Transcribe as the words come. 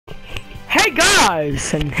Hey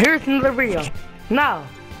guys, and here's another video. Now,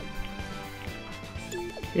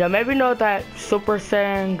 you maybe know that Super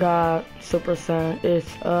Saiyan God, Super Saiyan is,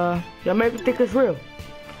 you maybe think it's real.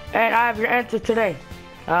 And I have your answer today.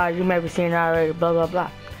 You may be seeing it already, blah, blah, blah.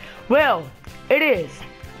 Well, it is.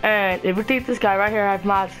 And if you think this guy right here has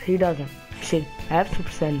mods, he doesn't. See, I have Super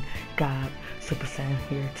Saiyan God, Super Saiyan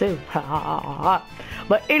here too.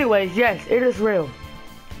 But anyways, yes, it is real.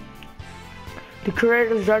 The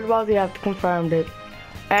creators of Dragon Ball Z have confirmed it.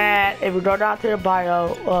 And if we go down to the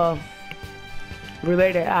bio,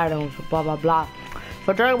 related items, blah blah blah.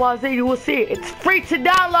 For Dragon Ball Z, you will see it. It's free to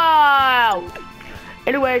download!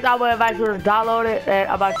 Anyways, I would advise you to download it, and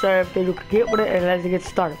I'm about to show you everything you can get with it, and let's get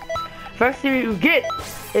started. First thing you get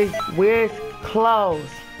is weird clothes.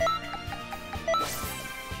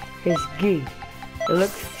 His gi. It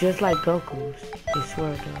looks just like Goku's. I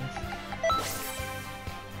swear it does.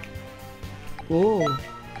 Ooh,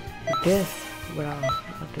 this what I'll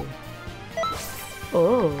do.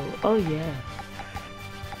 Oh yeah.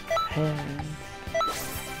 Hands.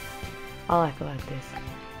 I like it like this.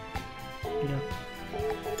 Yeah.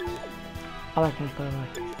 I like when put it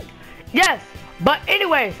like this. Yes, but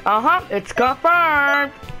anyways, it's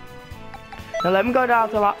confirmed. Now let me go down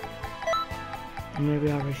to my. Maybe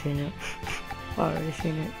I already seen it. Already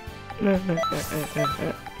seen it.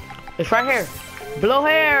 It's right here. Blue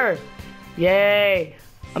hair. Yay!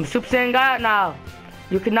 I'm Super Saiyan God now.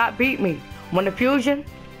 You cannot beat me. Want the fusion?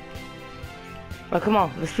 Oh, come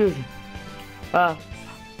on, let's fusion. How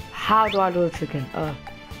do I do this again?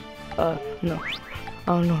 No.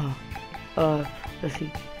 Oh no. Let's see.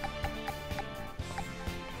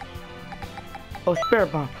 Oh,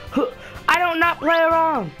 Spirit Bomb. I don't not play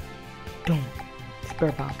around. Boom.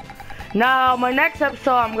 Spirit Bomb. Now, my next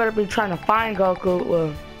episode, I'm gonna be trying to find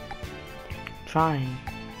Goku.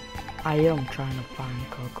 I am trying to find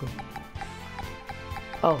Goku.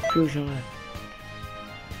 Oh, fusion left.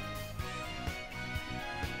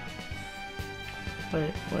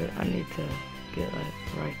 Wait, I need to get like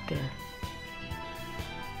right there.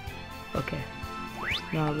 Okay.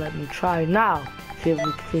 Now let me try now. See if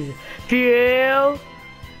we can fusion.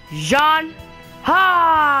 Fusion!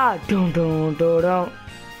 Ha! Dun dun dun dun.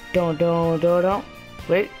 Dun dun dun dun.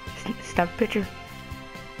 Wait, snap picture.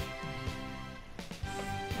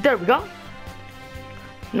 There we go.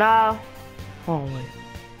 Now, oh wait,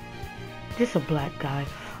 just a black guy.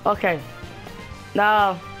 Okay.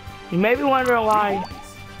 Now, you may be wondering why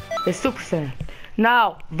it's Super Saiyan.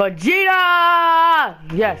 Now, Vegeta!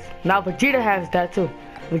 Yes, now Vegeta has that too.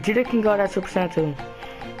 Vegeta can go that Super Saiyan too.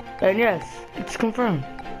 And yes, it's confirmed.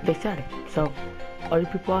 They said it. So, all you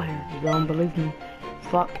people out here, if you don't believe me,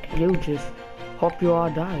 fuck you, just hope you all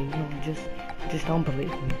die. You know, just don't believe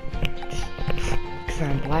me.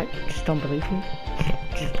 I'm black, just don't believe me.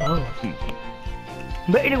 Just both.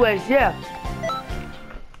 But anyways, yeah.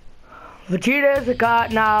 Vegeta is a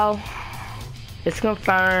god now. It's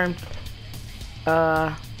confirmed.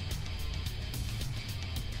 Now,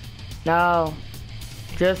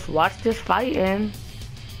 just watch this fight and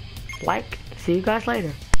see you guys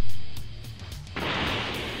later.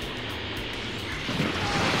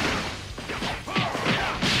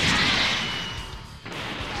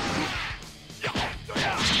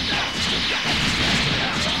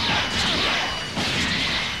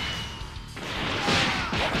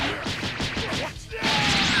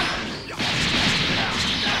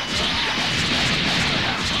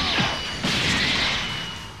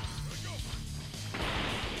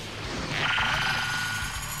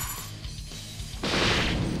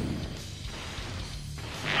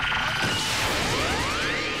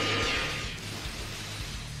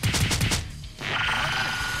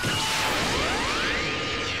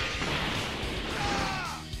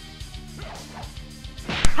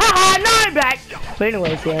 Back. But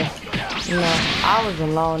anyways, yeah. You know, I was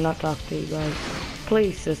alone, not talking to you guys.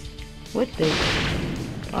 Please, just with this.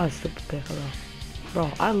 Oh, stupid Piccolo. Bro,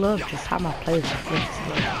 I love just how my players are flipped.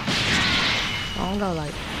 I don't know,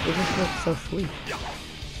 like, it just looks so sweet.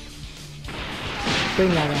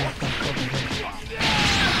 Bring that ass back over here.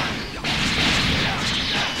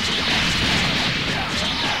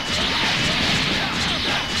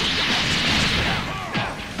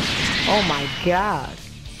 Oh my god.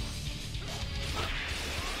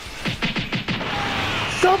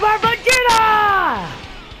 Super Vegeta!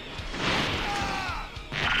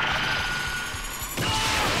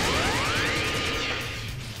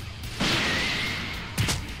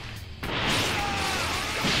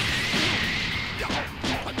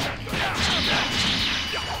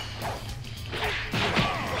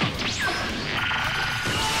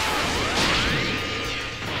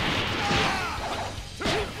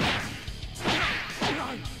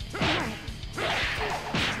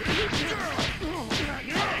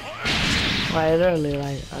 Like literally,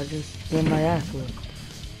 like I just get my ass whipped.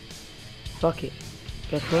 Fuck it.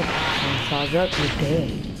 Get hooked and charge up, you're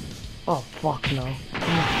dead. Oh fuck no.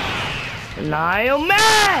 Nah,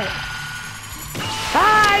 man!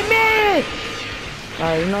 I missed!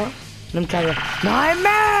 Alright, you know, let me tell you. Nah,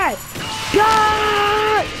 man!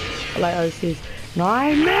 God! Like OCs.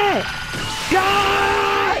 Nah, man!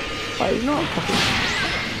 God! Alright, you know, fucking.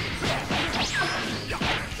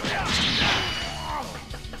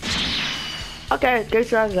 Okay, get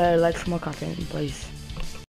your ass there, like small content, please.